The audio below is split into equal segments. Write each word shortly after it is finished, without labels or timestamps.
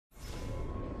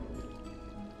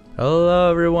Hello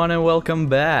everyone and welcome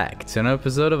back to another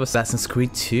episode of Assassin's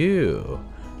Creed 2.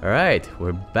 Alright,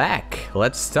 we're back.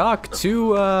 Let's talk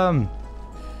to,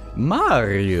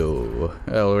 Mario.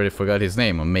 I already forgot his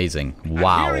name. Amazing.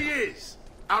 Wow. And here he is,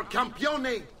 our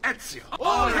campione Ezio.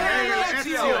 Oh, hey,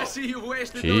 Ezio! I see you've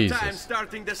wasted no Jesus. time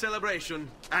starting the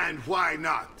celebration. And why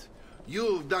not?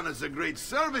 You've done us a great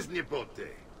service, Nipote.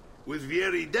 With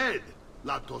Vieri dead,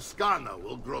 La Toscana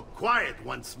will grow quiet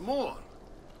once more.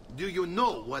 Do you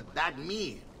know what that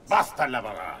means? Basta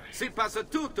lavorare. Si passa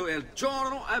tutto il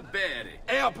giorno a bere.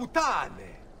 E a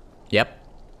puttane. Yep.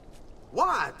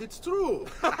 What? It's true.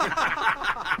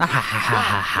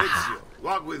 Ezio,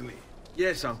 walk with me.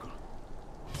 Yes, uncle.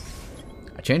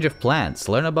 A change of plans.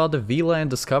 Learn about the villa and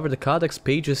discover the codex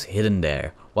pages hidden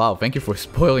there. Wow, thank you for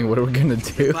spoiling what we're gonna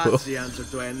do. Pazzi answer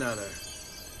to another.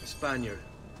 A Spaniard.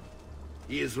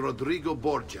 He is Rodrigo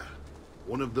Borgia,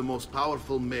 one of the most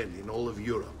powerful men in all of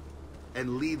Europe,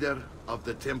 and leader of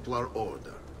the Templar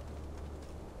Order.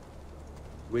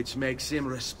 Which makes him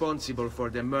responsible for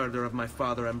the murder of my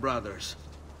father and brothers.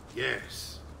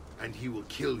 Yes, and he will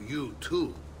kill you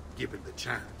too, given the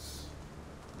chance.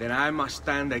 Then I must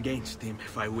stand against him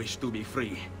if I wish to be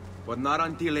free. But not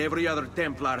until every other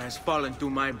Templar has fallen to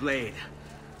my blade.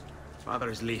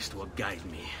 Father's list will guide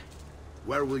me.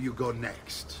 Where will you go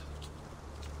next?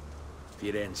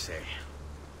 Firenze.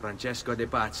 Francesco de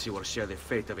Pazzi will share the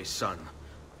fate of his son.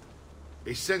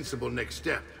 A sensible next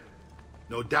step.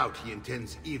 No doubt he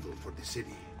intends evil for the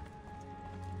city.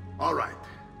 All right,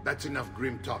 that's enough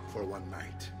grim talk for one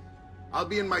night. I'll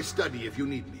be in my study if you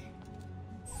need me.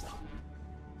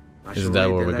 I Is shall that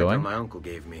read where the we're letter going? my uncle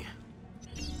gave me.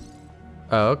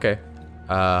 Oh, okay.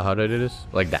 How do I do this?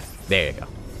 Like that. There you go.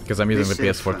 Because I'm using the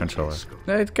PS4 controller.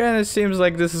 It kind of seems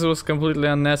like this was completely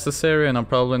unnecessary, and I'm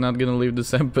probably not gonna leave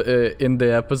this in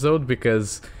the episode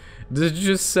because this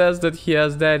just says that he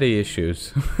has daddy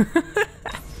issues.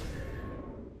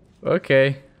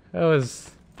 Okay, that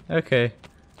was okay.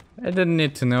 I didn't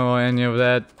need to know any of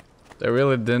that. I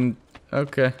really didn't.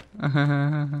 Okay.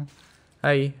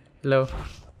 Hi, hello.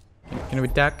 Can we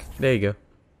talk? There you go.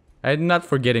 I'm not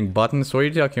forgetting buttons. What are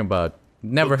you talking about?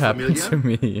 Never Look happened to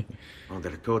me. On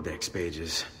their codex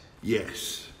pages.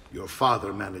 Yes, your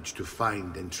father managed to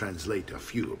find and translate a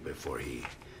few before he...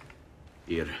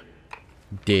 Here.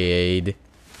 Dead.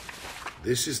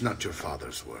 This is not your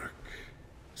father's work.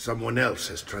 Someone else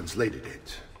has translated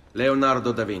it.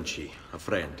 Leonardo da Vinci, a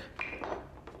friend.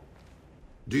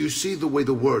 Do you see the way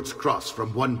the words cross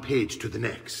from one page to the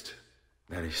next?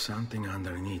 There is something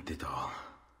underneath it all.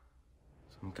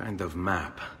 Some kind of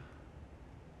map.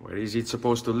 Where is it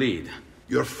supposed to lead?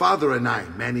 Your father and I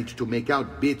managed to make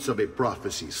out bits of a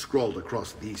prophecy scrawled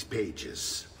across these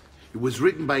pages. It was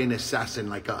written by an assassin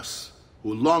like us,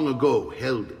 who long ago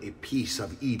held a piece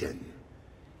of Eden.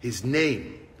 His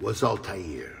name was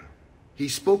Altair. He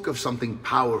spoke of something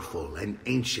powerful and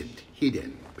ancient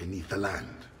hidden beneath the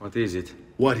land. What is it?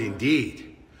 What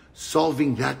indeed?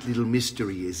 Solving that little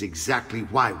mystery is exactly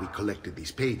why we collected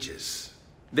these pages.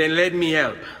 Then let me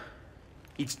help.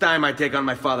 Each time I take on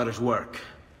my father's work.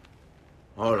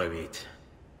 All of it.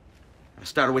 I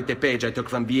start with the page I took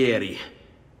from Vieri.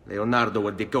 Leonardo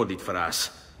will decode it for us.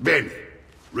 Bene.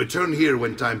 Return here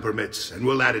when time permits, and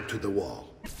we'll add it to the wall.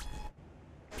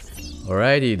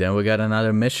 Alrighty, then we got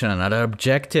another mission, another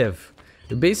objective.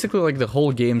 Basically, like, the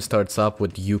whole game starts up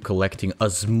with you collecting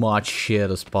as much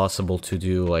shit as possible to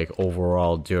do, like,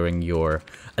 overall during your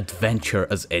adventure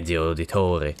as Ezio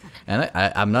Auditore. And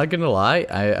I'm not gonna lie,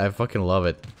 I fucking love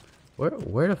it.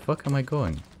 Where the fuck am I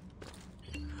going?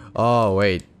 Oh,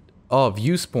 wait. Oh,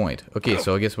 viewpoint. Okay,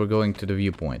 so I guess we're going to the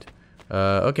viewpoint.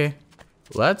 Okay.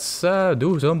 Let's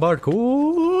do some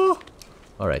parkour.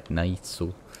 Alright, nice.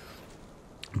 So,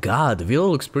 God, the villa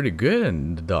looks pretty good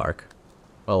in the dark.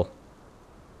 Well,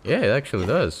 yeah, it actually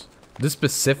does. This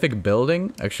specific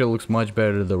building actually looks much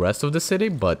better than the rest of the city,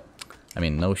 but I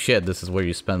mean, no shit, this is where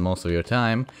you spend most of your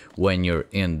time when you're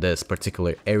in this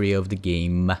particular area of the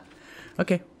game.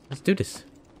 Okay, let's do this.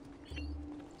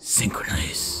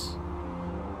 Synchronize.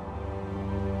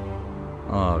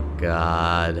 Oh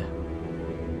God.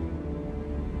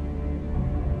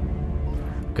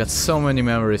 Got so many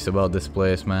memories about this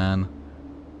place, man.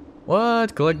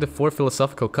 What? Collect the 4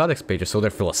 philosophical codex pages, so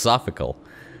they're philosophical.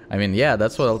 I mean, yeah,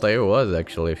 that's what Altair was,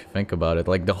 actually, if you think about it.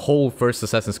 Like, the whole first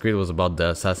Assassin's Creed was about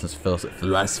the Assassin's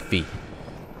philosophy.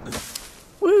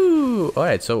 Woo!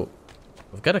 Alright, so,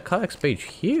 we've got a codex page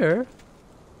here.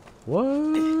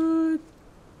 What?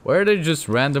 Where are they just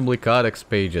randomly codex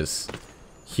pages?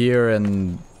 Here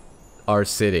in our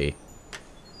city.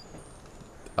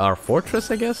 Our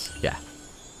fortress, I guess? Yeah.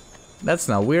 That's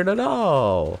not weird at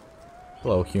all.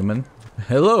 Hello, human.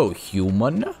 Hello,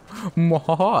 human.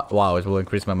 Wow, it will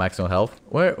increase my maximum health.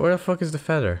 Where the fuck is the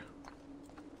feather?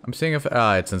 I'm seeing if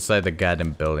it's inside the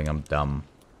goddamn building. I'm dumb.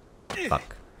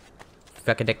 Fuck.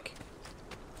 Fuck a dick.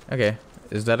 Okay,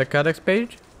 is that a codex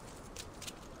page?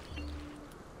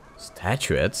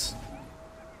 Statuettes?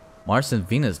 Mars and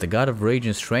Venus, the god of rage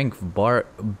and strength,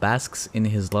 basks in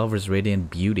his lover's radiant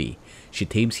beauty. She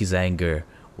tames his anger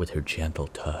with her gentle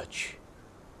touch.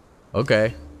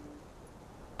 Okay.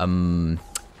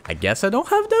 I guess I don't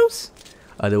have those?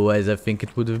 Otherwise, I think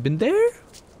it would have been there?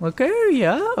 Okay,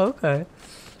 yeah, okay.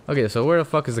 Okay, so where the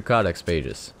fuck is the codex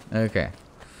pages? Okay.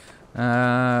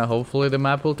 Hopefully the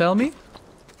map will tell me.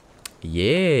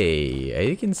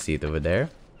 Yay, I can see it over there.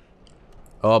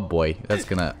 Oh boy, that's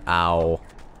gonna... Ow.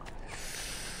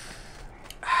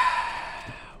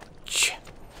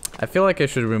 I feel like I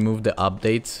should remove the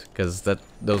updates, because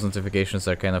those notifications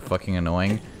are kind of fucking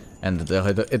annoying. And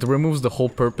it removes the whole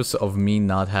purpose of me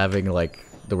not having, like,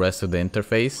 the rest of the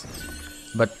interface.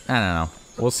 But, I don't know.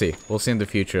 We'll see. We'll see in the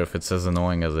future if it's as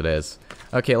annoying as it is.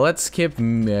 Okay, let's skip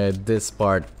this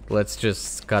part. Let's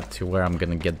just cut to where I'm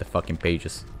gonna get the fucking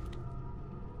pages.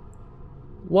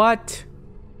 What?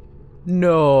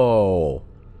 No.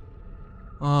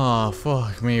 Oh,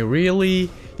 fuck me. Really?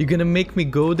 You're gonna make me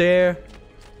go there?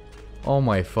 Oh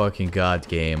my fucking god,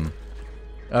 game.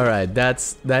 Alright,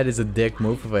 that is a dick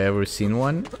move if I ever seen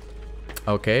one.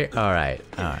 Okay, alright,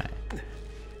 alright.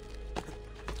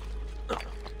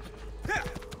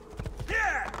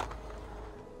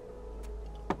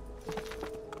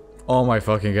 Oh my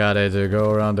fucking god, I had to go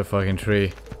around the fucking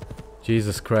tree.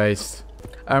 Jesus Christ.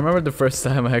 I remember the first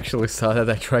time I actually saw that,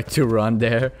 I tried to run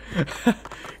there.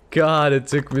 God, it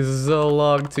took me so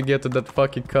long to get to that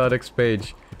fucking codex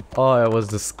page. Oh, it was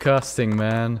disgusting,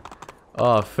 man.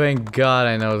 Oh, thank God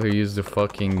I know to use the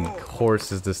fucking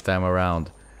horses this time around.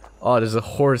 Oh, there's a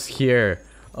horse here.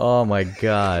 Oh my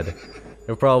god.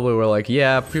 They probably were like,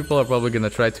 yeah, people are probably gonna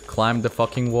try to climb the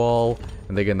fucking wall,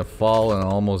 and they're gonna fall and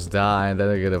almost die, and then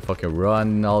they're gonna fucking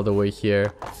run all the way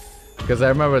here. Because I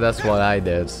remember that's what I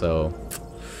did, so...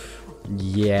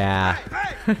 Yeah.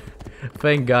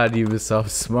 Thank God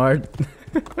Ubisoft's smart.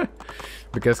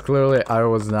 Because clearly I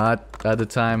was not at the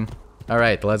time.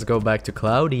 Alright, let's go back to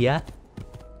Claudia.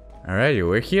 Alrighty,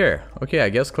 we're here. Okay, I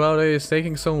guess Claudia is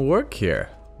taking some work here.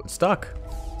 Let's talk.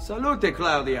 Salute,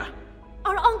 Claudia.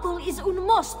 Our uncle is un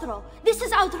mostro. This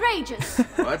is outrageous.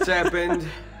 What's happened?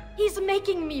 He's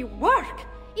making me work.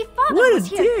 If father What a was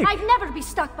here, dick. I'd never be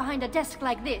stuck behind a desk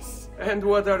like this. And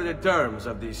what are the terms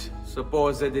of this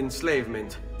supposed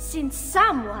enslavement? Since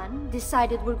someone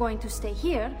decided we're going to stay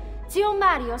here, Zio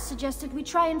Mario suggested we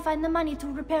try and find the money to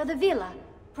repair the villa.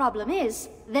 Problem is,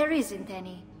 there isn't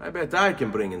any. I bet I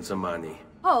can bring in some money.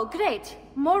 Oh, great.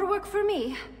 More work for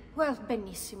me. Well,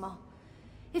 benissimo.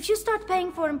 If you start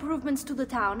paying for improvements to the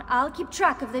town, I'll keep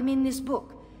track of them in this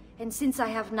book. And since I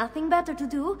have nothing better to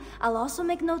do, I'll also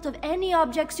make note of any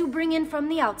objects you bring in from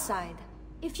the outside.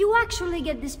 If you actually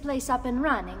get this place up and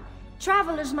running,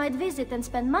 travelers might visit and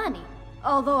spend money.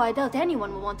 Although I doubt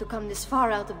anyone will want to come this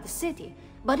far out of the city.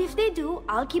 But if they do,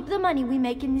 I'll keep the money we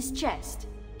make in this chest.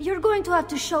 You're going to have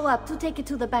to show up to take it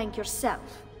to the bank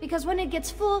yourself. Because when it gets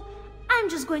full, I'm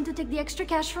just going to take the extra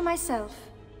cash for myself.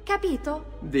 Capito?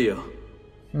 Deal.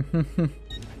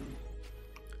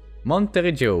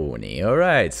 Monteregioni.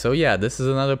 Alright, so yeah, this is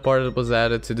another part that was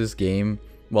added to this game.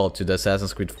 Well, to the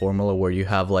Assassin's Creed formula, where you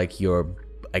have like your,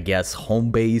 I guess, home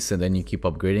base and then you keep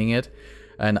upgrading it.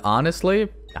 And honestly,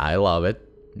 I love it.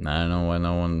 I don't know why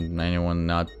anyone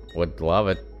not would love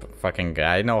it. Fucking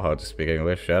guy, I know how to speak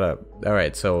English, shut up.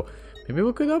 Alright, so maybe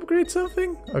we could upgrade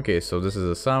something? Okay, so this is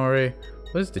a summary.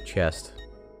 What is the chest?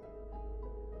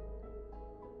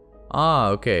 Ah,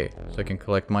 okay. So I can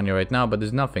collect money right now, but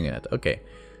there's nothing in it. Okay.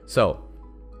 So,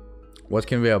 what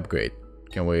can we upgrade?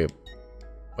 Can we...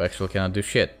 Actually, cannot do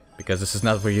shit. Because this is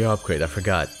not where you upgrade, I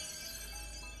forgot.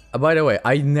 By the way,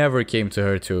 I never came to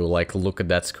her to, like, look at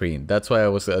that screen. That's why I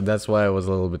was a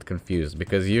little bit confused.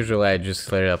 Because usually I just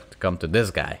straight up come to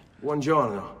this guy.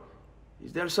 Buongiorno.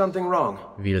 Is there something wrong?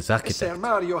 Village architect. Ser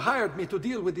Mario hired me to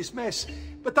deal with this mess,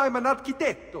 but I'm an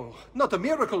architetto, not a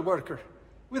miracle worker.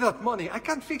 Without money, I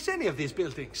can't fix any of these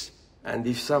buildings. And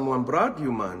if someone brought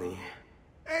you money?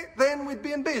 Then we'd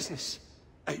be in business.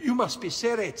 You must be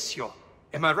Ser Ezio.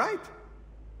 Am I right?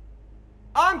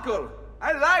 Uncle!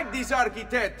 I like this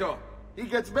architetto! He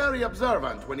gets very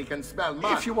observant when he can smell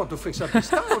mud. If you want to fix up this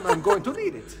town, I'm going to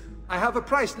need it. I have a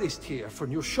price list here for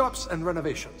new shops and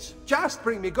renovations. Just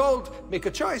bring me gold, make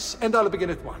a choice, and I'll begin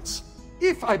at once.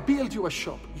 If I build you a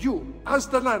shop, you, as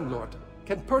the landlord,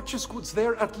 can purchase goods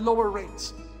there at lower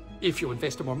rates. If you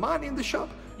invest more money in the shop,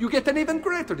 you get an even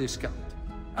greater discount.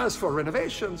 As for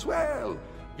renovations, well,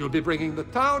 you'll be bringing the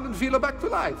town and villa back to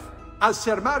life. As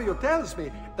Sir Mario tells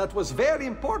me, that was very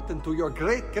important to your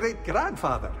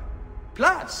great-great-grandfather.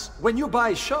 Plus, when you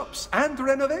buy shops and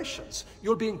renovations,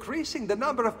 you'll be increasing the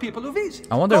number of people who visit.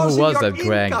 I wonder who causing was your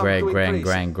that income to increase.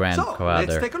 So, grandfather.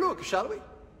 let's take a look, shall we?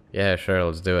 Yeah, sure,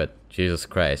 let's do it. Jesus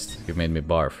Christ, you made me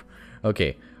barf.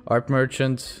 Okay, art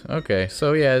merchant. Okay,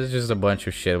 so yeah, it's just a bunch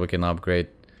of shit we can upgrade.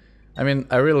 I mean,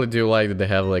 I really do like that they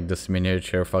have like this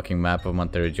miniature fucking map of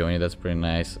Monteriggioni. That's pretty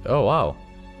nice. Oh, wow.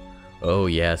 Oh,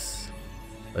 yes.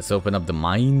 Let's open up the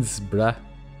mines, bruh.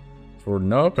 For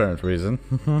no apparent reason.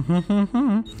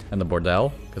 And the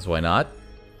bordel, because why not?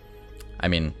 I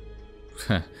mean,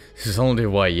 this is only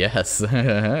why yes. You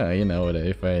know what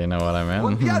you know what I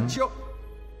mean.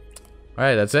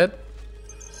 Alright, that's it.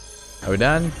 Are we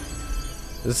done?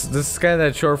 This is kind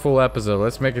of a short full episode.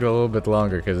 Let's make it a little bit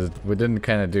longer because we didn't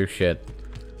kind of do shit.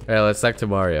 Alright, let's talk to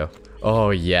Mario.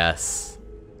 Oh yes.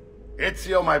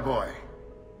 Ezio, my boy.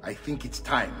 I think it's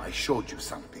time I showed you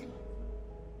something.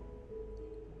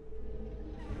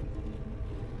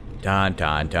 Dun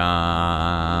dun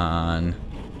dun.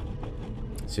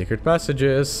 Secret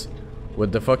passages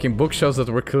with the fucking bookshelves that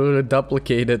were clearly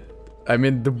duplicated. I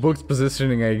mean, the books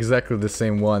positioning are exactly the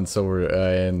same one, so we're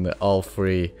in all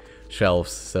three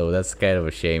shelves. So that's kind of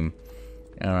a shame.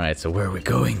 All right, so where are we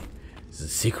going? This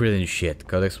is secret and shit.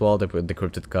 Codex wall, the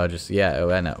decrypted codex. Yeah,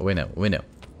 I know.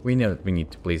 We know that we need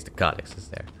to place the codexes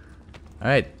there. All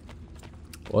right.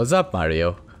 What's up,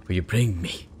 Mario? Will you bring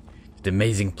me to the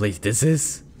amazing place this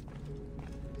is?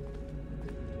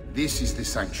 This is the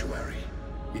sanctuary.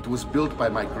 It was built by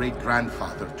my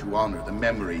great-grandfather to honor the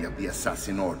memory of the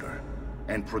Assassin Order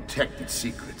and protect its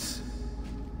secrets.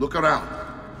 Look around.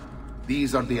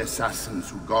 These are the assassins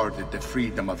who guarded the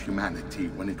freedom of humanity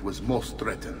when it was most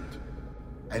threatened.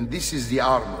 And this is the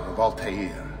armor of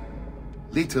Altair.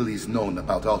 Little is known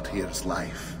about Altair's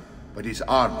life, but his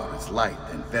armor is light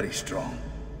and very strong.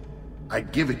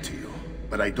 I'd give it to you,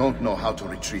 but I don't know how to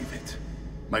retrieve it.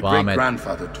 My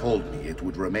great-grandfather told me it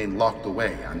would remain locked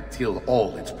away until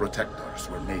all its protectors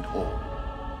were made whole.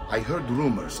 I heard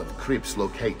rumors of crypts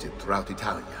located throughout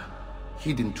Italia,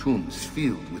 hidden tombs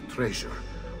filled with treasure,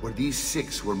 where these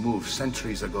six were moved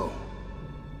centuries ago.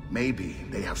 Maybe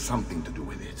they have something to do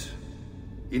with it.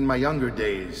 In my younger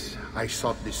days, I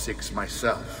sought the six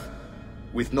myself,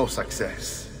 with no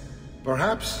success.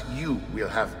 Perhaps you will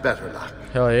have better luck.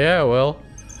 Hell yeah, well.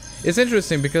 It's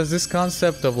interesting because this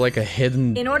concept of like a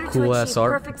hidden In order cool to ass achieve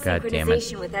art. perfect God damn it.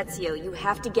 synchronization with Ezio, you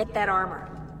have to get that armor.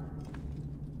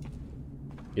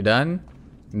 You done?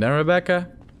 You done, Rebecca?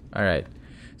 Alright.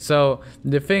 So,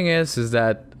 the thing is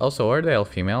that... Also, are they all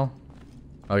female?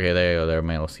 Okay, there you go, they're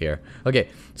males here. Okay,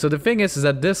 so the thing is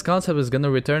that this concept is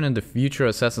gonna return in the future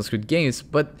Assassin's Creed games,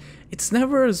 but it's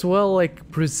never as well, like,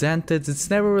 presented, it's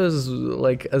never as,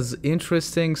 like, as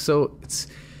interesting, so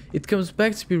it comes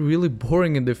back to be really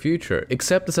boring in the future,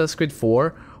 except Assassin's Creed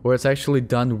 4, where it's actually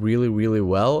done really, really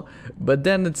well, but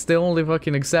then it's the only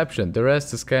fucking exception, the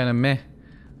rest is kinda meh.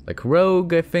 Like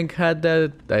Rogue, I think, had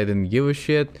that, I didn't give a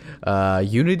shit.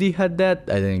 Unity had that,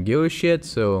 I didn't give a shit,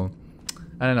 so...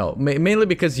 I don't know, mainly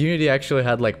because Unity actually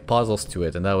had like puzzles to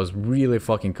it, and that was really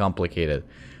fucking complicated.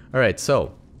 Alright,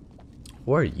 so...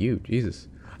 Who are you? Jesus.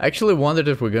 I actually wondered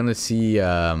if we're gonna see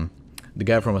the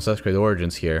guy from Assassin's Creed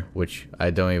Origins here, which I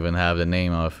don't even have the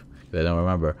name of, I don't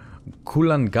remember.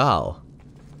 Kulangal.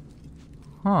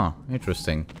 Huh,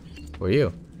 interesting. Who are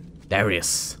you?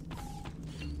 Darius.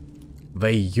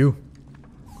 You.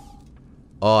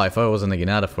 Oh, I thought it was a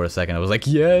Naginata for a second. I was like,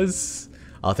 yes!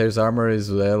 Altair's armor is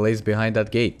lays behind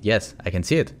that gate. Yes, I can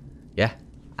see it. Yeah,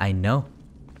 I know.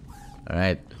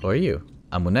 Alright, who are you?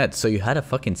 Amunet. So you had a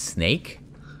fucking snake?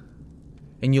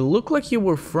 And you look like you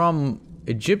were from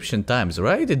Egyptian times,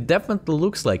 right? It definitely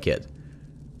looks like it.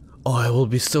 Oh, it will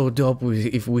be so dope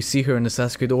if we see her in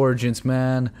Assassin's Creed Origins,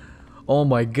 man. Oh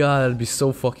my god, that'd be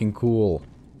so fucking cool.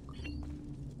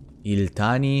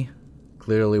 Iltani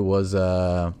clearly was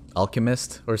a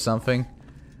alchemist or something.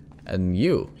 And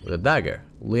you, with a dagger,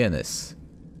 Leonis.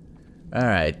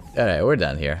 Alright, we're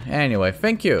done here. Anyway,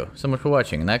 thank you so much for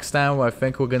watching. Next time, I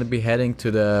think we're gonna be heading to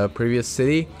the previous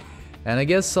city. And I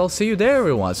guess I'll see you there,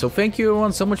 everyone. So thank you,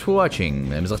 everyone, so much for watching.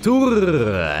 My name is Artur,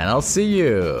 and I'll see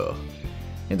you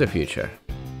in the future.